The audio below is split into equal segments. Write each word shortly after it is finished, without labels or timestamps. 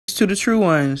to the true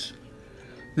ones.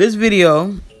 This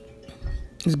video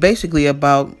is basically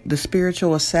about the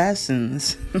spiritual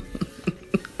assassins.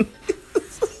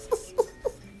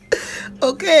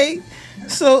 Okay,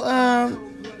 so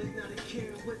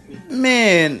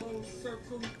man,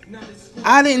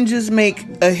 I didn't just make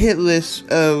a hit list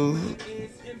of,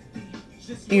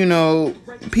 you know,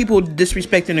 people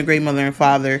disrespecting the great mother and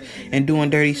father and doing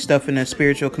dirty stuff in the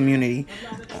spiritual community.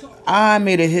 I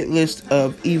made a hit list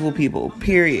of evil people,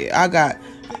 period. I got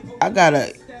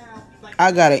an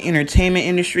entertainment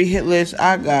industry hit list.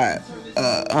 I got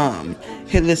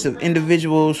hit list of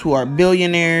individuals who are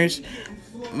billionaires.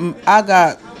 I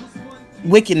got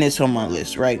wickedness on my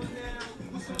list, right?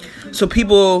 So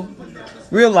people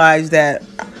realize that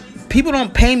people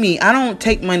don't pay me. I don't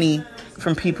take money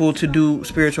from people to do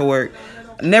spiritual work.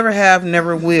 Never have,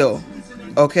 never will.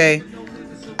 Okay?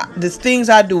 The things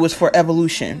I do is for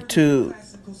evolution, to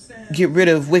get rid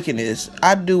of wickedness.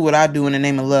 I do what I do in the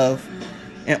name of love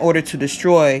in order to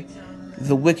destroy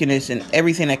the wickedness and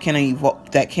everything that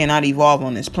cannot evolve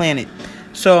on this planet.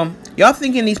 So y'all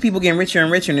thinking these people getting richer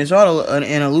and richer, and it's all an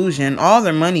illusion. All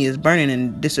their money is burning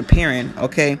and disappearing,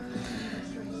 okay?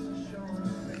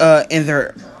 And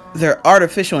their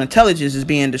artificial intelligence is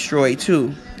being destroyed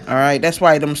too. All right, that's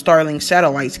why them Starlink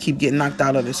satellites keep getting knocked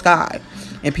out of the sky,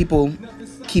 and people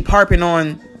keep harping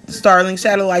on Starlink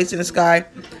satellites in the sky.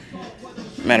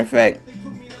 Matter of fact,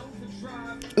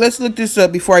 let's look this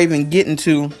up before I even get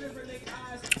into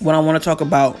what I want to talk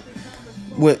about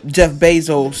with Jeff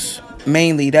Bezos.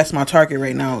 Mainly, that's my target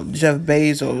right now, Jeff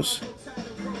Bezos.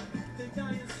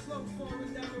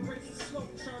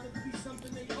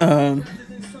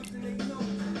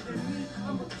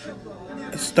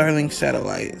 Starlink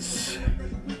satellites.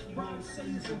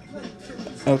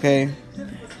 Okay,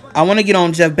 I want to get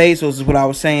on Jeff Bezos is what I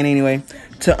was saying anyway.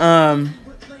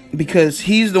 Because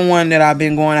he's the one that I've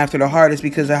been going after the hardest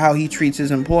because of how he treats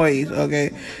his employees.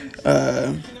 Okay,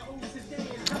 but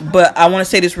I want to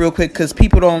say this real quick because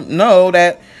people don't know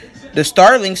that the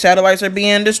Starlink satellites are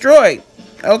being destroyed.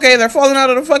 Okay, they're falling out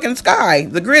of the fucking sky.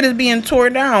 The grid is being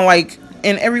torn down, like,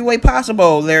 in every way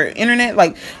possible. Their internet,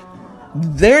 like,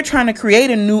 they're trying to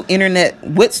create a new internet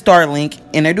with Starlink,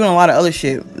 and they're doing a lot of other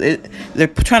shit. They're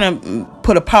trying to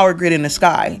put a power grid in the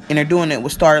sky, and they're doing it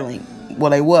with Starlink. Well,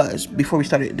 they was before we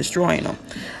started destroying them.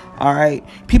 All right,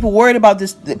 people worried about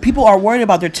this. People are worried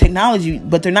about their technology,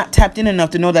 but they're not tapped in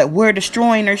enough to know that we're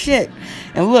destroying their shit.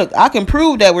 And look, I can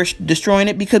prove that we're destroying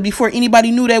it because before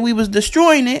anybody knew that we was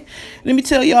destroying it, let me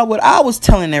tell y'all what I was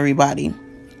telling everybody.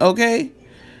 Okay,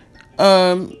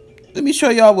 let me show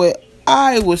y'all what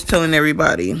I was telling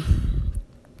everybody.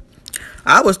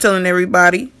 I was telling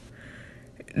everybody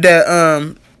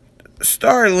that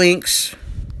Starlink's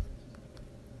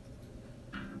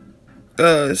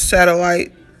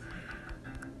satellite.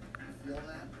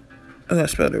 Oh, I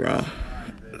spelled it wrong.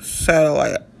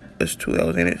 Satellite. There's 2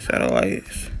 L's in it.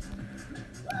 Satellites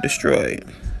destroyed.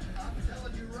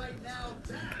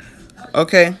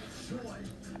 Okay.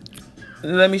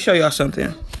 Let me show y'all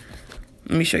something.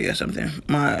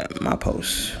 My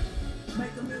post.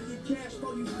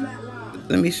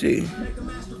 Let me see.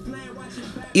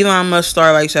 Elon Musk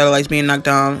Starlink satellites being knocked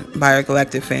down by our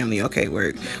galactic family. Okay,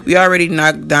 work. We already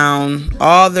knocked down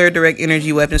all their direct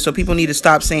energy weapons, so people need to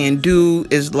stop saying "do"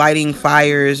 is lighting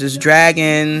fires, is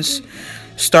dragons,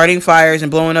 starting fires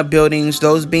and blowing up buildings.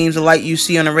 Those beams of light you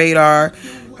see on the radar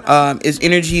is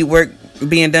energy work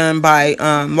being done by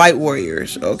light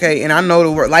warriors. Okay, and I know the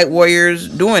light warriors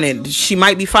doing it. She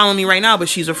might be following me right now, but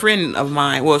she's a friend of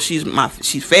mine. Well, she's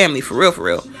family for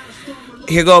real.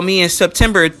 Here go me in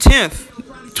September 10th.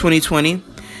 2020.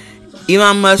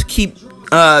 Elon Musk keep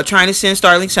trying to send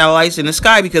Starlink satellites in the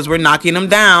sky because we're knocking them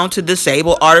down to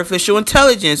disable artificial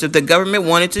intelligence. If the government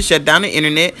wanted to shut down the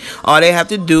internet, all they have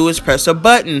to do is press a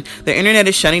button. The internet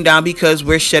is shutting down because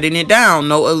we're shutting it down.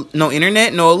 No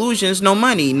internet, no illusions, no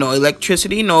money. No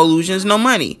electricity, no illusions, no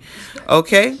money.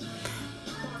 Okay?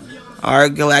 Our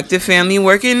galactic family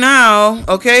working now.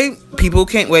 Okay? People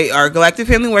can't wait. Our galactic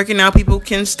family working now. People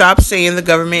can stop saying the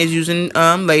government is using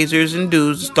lasers and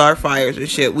dudes, star fires and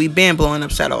shit. We've been blowing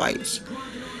up satellites.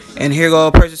 And here go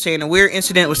a person saying a weird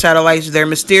incident with satellites. They're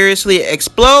mysteriously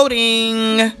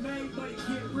exploding.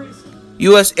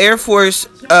 U.S. Air Force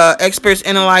experts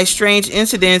analyze strange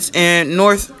incidents in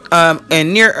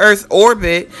near Earth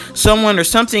orbit. Someone or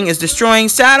something is destroying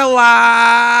satellites.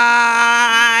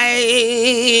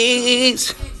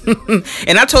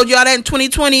 And I told y'all that in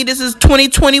 2020. This is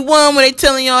 2021 when they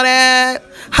telling y'all that.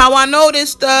 How I know this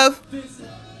stuff?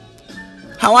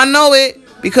 How I know it?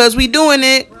 Because we doing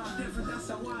it.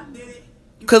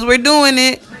 Because we're doing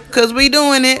it. Because we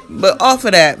doing it. But off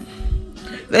of that,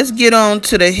 let's get on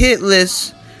to the hit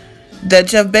list that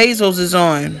Jeff Bezos is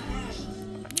on.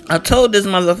 I told this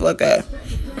motherfucker.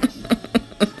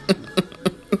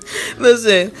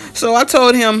 Listen, so I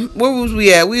told him, where was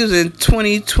we at? We was in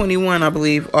 2021, I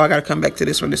believe. Oh, I gotta come back to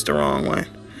this one. It's the wrong one.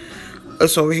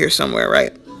 It's over here somewhere,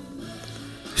 right?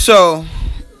 So,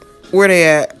 where they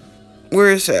at?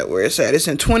 Where is that? Where is that? It's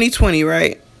in 2020,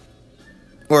 right?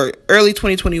 Or early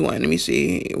 2021. Let me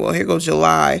see. Well, here goes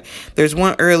July. There's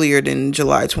one earlier than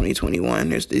July 2021.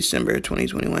 There's December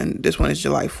 2021. This one is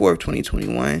July 4th,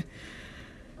 2021.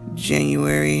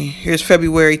 January. Here's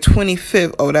February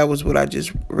 25th. Oh, that was what I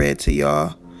just read to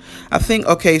y'all. I think,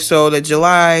 okay, so the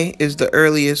July is the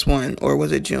earliest one. Or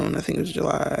was it June? I think it was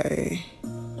July.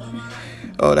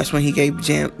 Oh, that's when he gave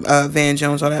Van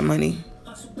Jones all that money.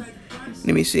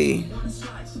 Let me see.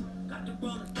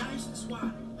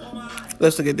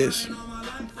 Let's look at this.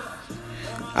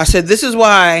 I said, this is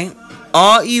why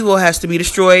all evil has to be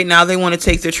destroyed. Now they want to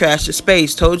take their trash to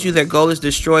space. Told you their goal is to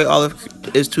destroy all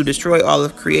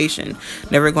of creation.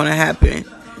 Never going to happen.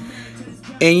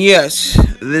 And yes,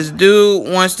 this dude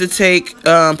wants to take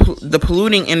the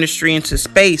polluting industry into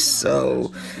space.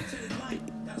 So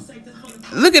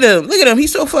look at him. Look at him.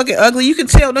 He's so fucking ugly. You can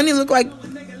tell. Don't he look like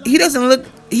he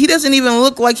doesn't even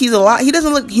look like he's alive. He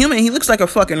doesn't look human. He looks like a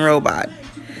fucking robot.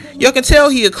 Y'all can tell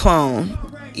he a clone.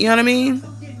 You know what I mean?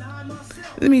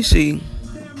 Let me see.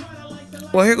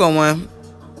 Well, here go one.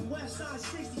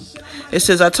 It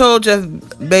says, I told Jeff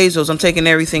Bezos I'm taking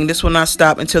everything. This will not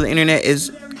stop until the internet is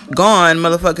gone.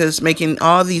 Motherfuckers making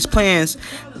all these plans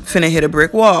finna hit a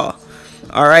brick wall.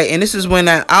 Alright, and this is when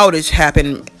that outage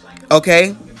happened.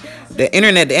 Okay? The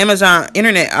Amazon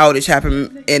internet outage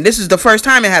happened, and this is the first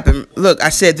time it happened. Look, I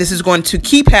said this is going to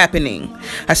keep happening.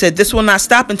 I said this will not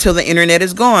stop until the internet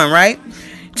is gone, right?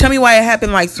 Tell me why it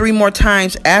happened like 3 more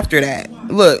times after that.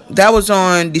 Look, that was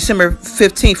on December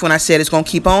 15th when I said it's going to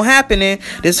keep on happening.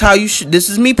 This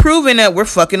is me proving that we're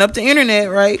fucking up the internet,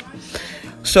 right?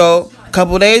 So, a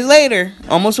couple days later,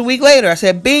 almost a week later, I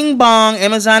said, bing bong,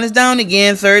 Amazon is down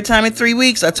again, 3rd time in 3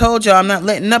 weeks. I told y'all I'm not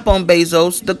letting up on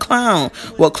Bezos, the clown.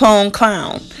 Well, clown.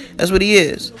 That's what he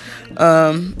is.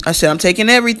 I said, I'm taking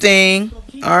everything.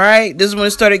 All right, this is when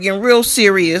it started getting real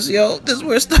serious, yo. This is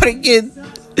where it started getting.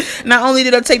 Not only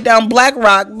did I take down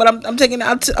BlackRock, but I'm taking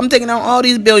out all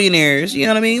these billionaires. You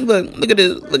know what I mean? Look at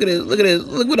this.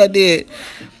 Look what I did.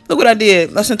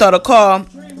 I sent out a call.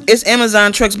 It's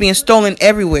Amazon trucks being stolen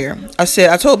everywhere. I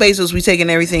told Bezos we taking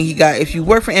everything he got. If you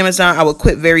work for Amazon, I will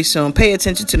quit very soon. Pay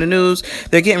attention to the news.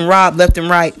 They're getting robbed left and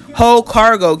right. Whole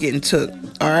cargo getting took.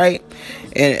 All right.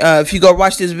 And if you go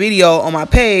watch this video on my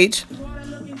page,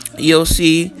 you'll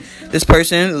see this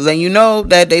person letting you know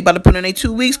that they about to put in their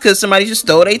 2 weeks because somebody just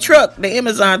stole their truck, the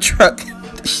Amazon truck.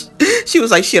 She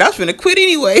was like, shit, I was finna quit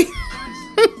anyway.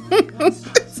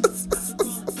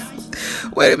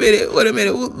 Wait a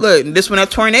minute. Look, this when a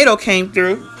tornado came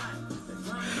through.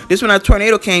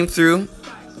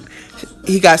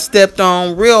 He got stepped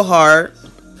on real hard.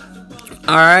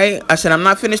 Alright. I said, I'm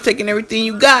not finished taking everything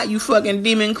you got, you fucking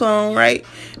demon clone, right?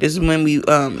 This is when we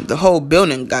the whole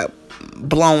building got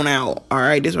blown out.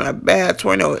 Alright. This is when a bad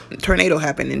tornado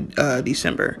happened in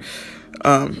December.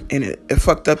 And it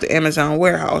fucked up the Amazon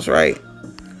warehouse, right?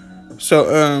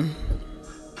 So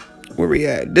where we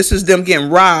at? This is them getting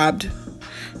robbed.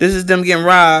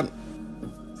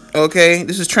 Okay,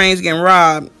 this is trains getting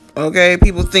robbed. Okay,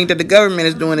 people think that the government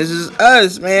is doing this. This is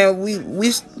us, man.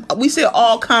 We said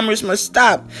all commerce must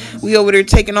stop. We over there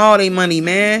taking all their money,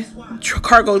 man.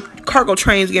 Cargo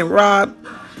trains getting robbed.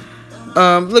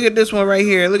 Look at this one right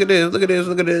here. Look at this. Look,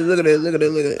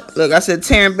 I said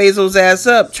tearing Bezos' ass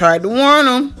up. Tried to warn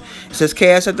him. It says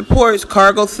chaos at the ports.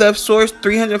 Cargo theft source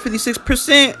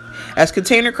 356% as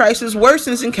container crisis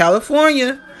worsens in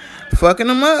California. Fucking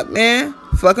them up, man.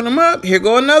 Fucking them up. Here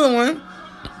go another one.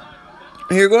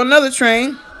 Here go another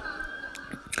train.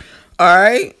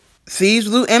 Alright. Thieves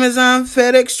loot Amazon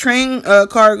FedEx train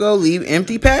cargo. Leave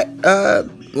empty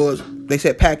well, they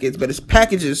said packets, but it's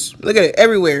packages. Look at it.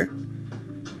 Everywhere.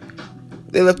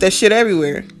 They left that shit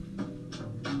everywhere.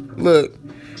 Look.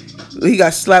 He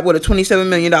got slapped with a $27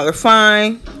 million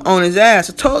fine on his ass.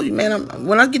 I told you, man.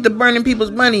 When I get to burning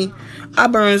people's money, I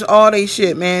burns all they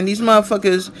shit, man. These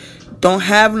motherfuckers don't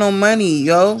have no money,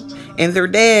 yo. And they're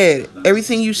dead.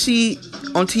 Everything you see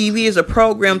on TV is a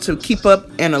program to keep up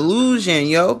an illusion,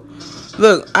 yo.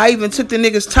 Look, I even took the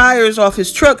nigga's tires off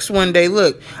his trucks one day.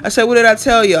 Look, I said, what did I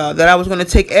tell y'all? That I was going to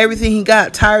take everything he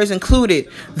got, tires included.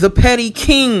 The petty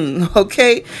king,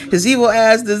 okay? His evil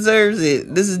ass deserves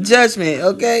it. This is judgment,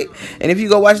 okay? And if you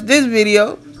go watch this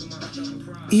video,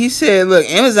 he said, look,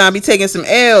 Amazon be taking some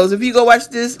L's. If you go watch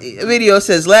this video, it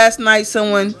says last night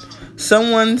someone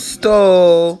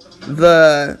stole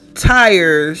the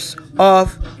tires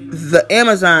off the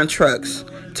Amazon trucks.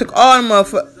 Took all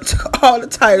the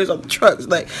tires off the trucks.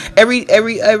 Like every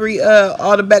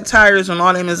all the back tires on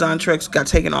all the Amazon trucks got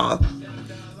taken off.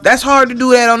 That's hard to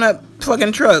do that on that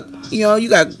fucking truck. You know, you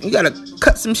gotta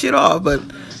cut some shit off, but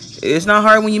it's not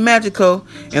hard when you magical.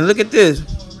 And look at this.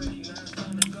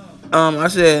 I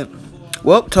said,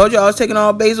 well, told you I was taking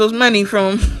all Bezos' money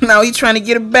from him. Now he's trying to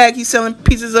get it back. He's selling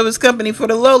pieces of his company for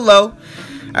the low.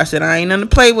 I said, I ain't nothing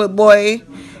to play with, boy.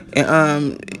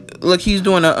 And look, he's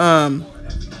doing a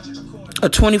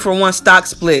 20-for-1 stock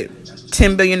split,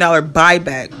 $10 billion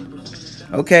buyback.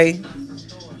 Okay,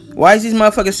 why is these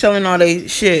motherfuckers selling all they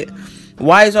shit?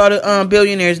 Why is all the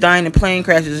billionaires dying in plane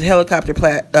crashes, helicopter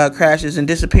crashes, and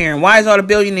disappearing? Why is all the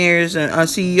billionaires and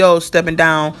CEOs stepping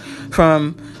down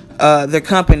from their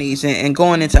companies and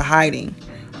going into hiding?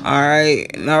 All right,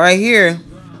 now right here,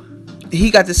 he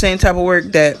got the same type of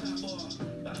work that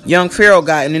Young Pharaoh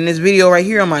got, and in this video right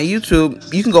here on my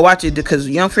YouTube, you can go watch it because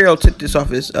Young Pharaoh took this off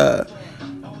his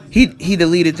he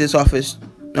deleted this off his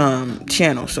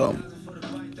channel. So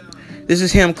this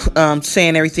is him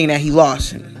saying everything that he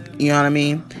lost, you know what I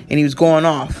mean, and he was going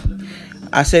off.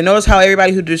 I said, notice how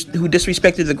everybody who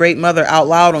disrespected the great mother out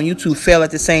loud on YouTube fell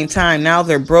at the same time. Now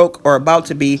they're broke or about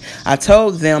to be. I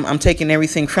told them I'm taking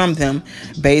everything from them.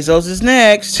 Bezos is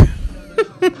next.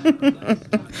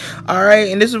 All right,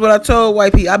 and this is what I told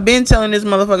white people. I've been telling this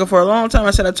motherfucker for a long time.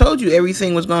 I said, I told you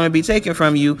everything was going to be taken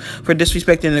from you for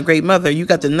disrespecting the great mother. You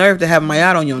got the nerve to have my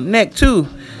out on your neck too.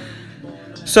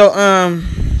 So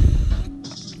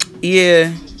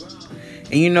yeah.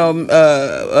 And you know,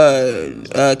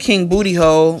 King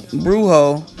Brujo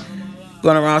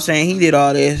going around saying he did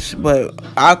all this, but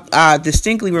I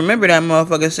distinctly remember that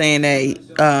motherfucker saying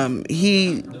that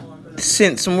he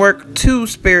sent some work to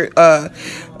to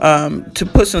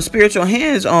put some spiritual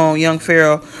hands on Young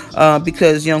Pharaoh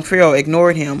because Young Pharaoh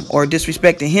ignored him or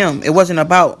disrespected him. It wasn't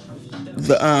about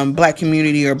the black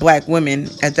community or black women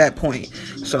at that point.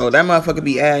 So that motherfucker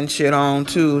be adding shit on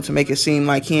too to make it seem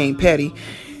like he ain't petty.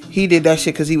 He did that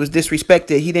shit because he was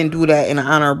disrespected. He didn't do that in an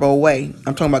honorable way.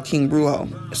 I'm talking about King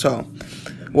Brujo. So,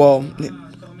 well,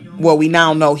 we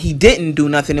now know he didn't do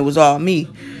nothing. It was all me.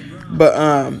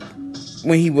 But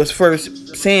when he was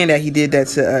first saying that he did that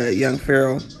to Young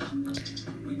Pharaoh,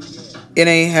 it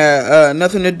ain't had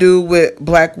nothing to do with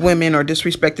black women or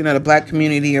disrespecting of the black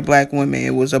community or black women. It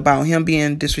was about him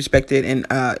being disrespected and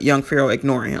Young Pharaoh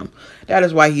ignoring him. That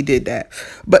is why he did that.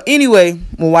 But anyway,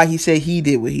 well, why he said he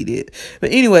did what he did.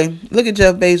 But anyway, look at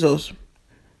Jeff Bezos.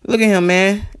 Look at him,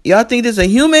 man. Y'all think this a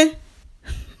human?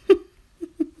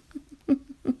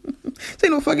 This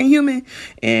ain't no fucking human.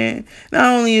 And not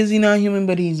only is he not human,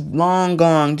 but he's long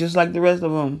gone, just like the rest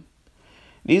of them.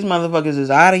 These motherfuckers is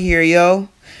out of here, yo.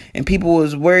 And people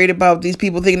was worried about these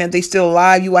people thinking that they still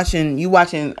alive. You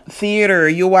watching theater.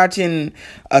 You're watching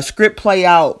a script play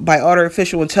out by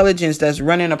artificial intelligence that's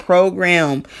running a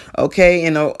program. Okay,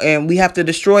 and we have to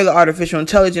destroy the artificial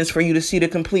intelligence for you to see the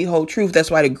complete whole truth. That's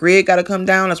why the grid got to come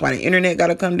down. That's why the internet got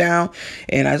to come down.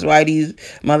 And that's why these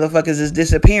motherfuckers is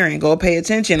disappearing. Go pay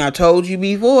attention. I told you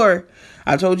before.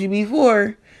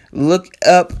 Look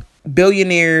up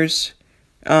billionaires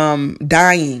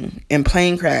dying in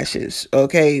plane crashes,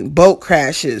 okay, boat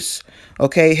crashes,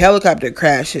 okay, helicopter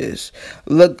crashes.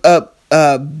 Look up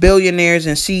billionaires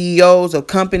and CEOs of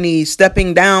companies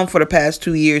stepping down for the past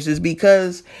 2 years is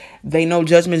because they know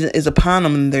judgment is upon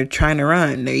them and they're trying to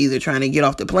run. They're either trying to get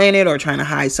off the planet or trying to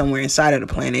hide somewhere inside of the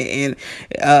planet, and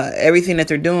everything that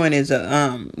they're doing is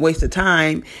a waste of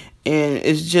time, and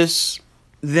it's just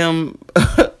them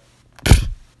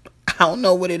I don't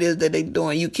know what it is that they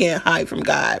doing. You can't hide from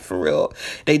God, for real.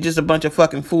 They just a bunch of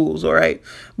fucking fools, all right?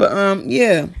 But,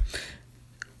 yeah.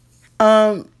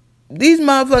 These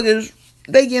motherfuckers,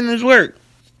 they getting this work.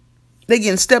 They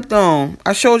getting stepped on.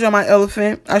 I showed y'all my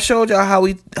elephant. I showed y'all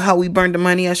how we burned the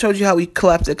money. I showed you how we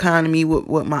collapsed the economy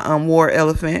with my war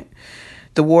elephant.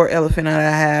 The war elephant that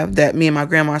I have that me and my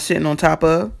grandma are sitting on top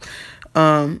of.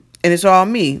 And it's all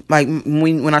me. Like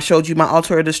when I showed you my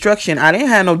altar of destruction, I didn't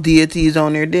have no deities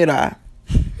on there, did I?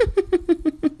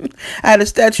 I had a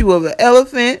statue of an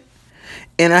elephant,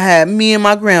 and I had me and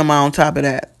my grandma on top of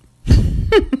that.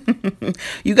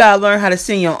 You gotta learn how to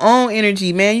send your own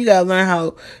energy, man. You gotta learn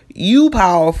how you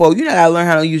powerful. You gotta learn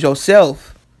how to use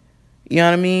yourself. You know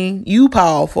what I mean? You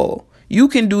powerful. You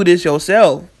can do this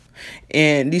yourself.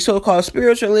 And these so-called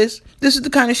spiritualists, this is the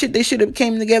kind of shit they should have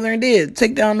came together and did.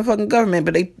 Take down the fucking government,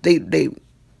 but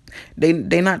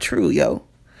they not true, yo.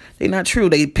 They not true.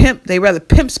 They rather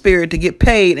pimp spirit to get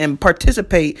paid and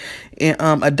participate in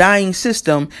a dying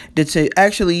system than to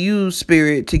actually use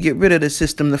spirit to get rid of the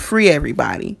system to free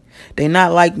everybody. They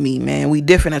not like me, man. We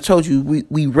different. I told you,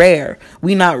 we rare.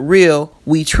 We not real.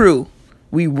 We true.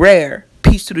 We rare.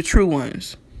 Peace to the true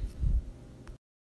ones.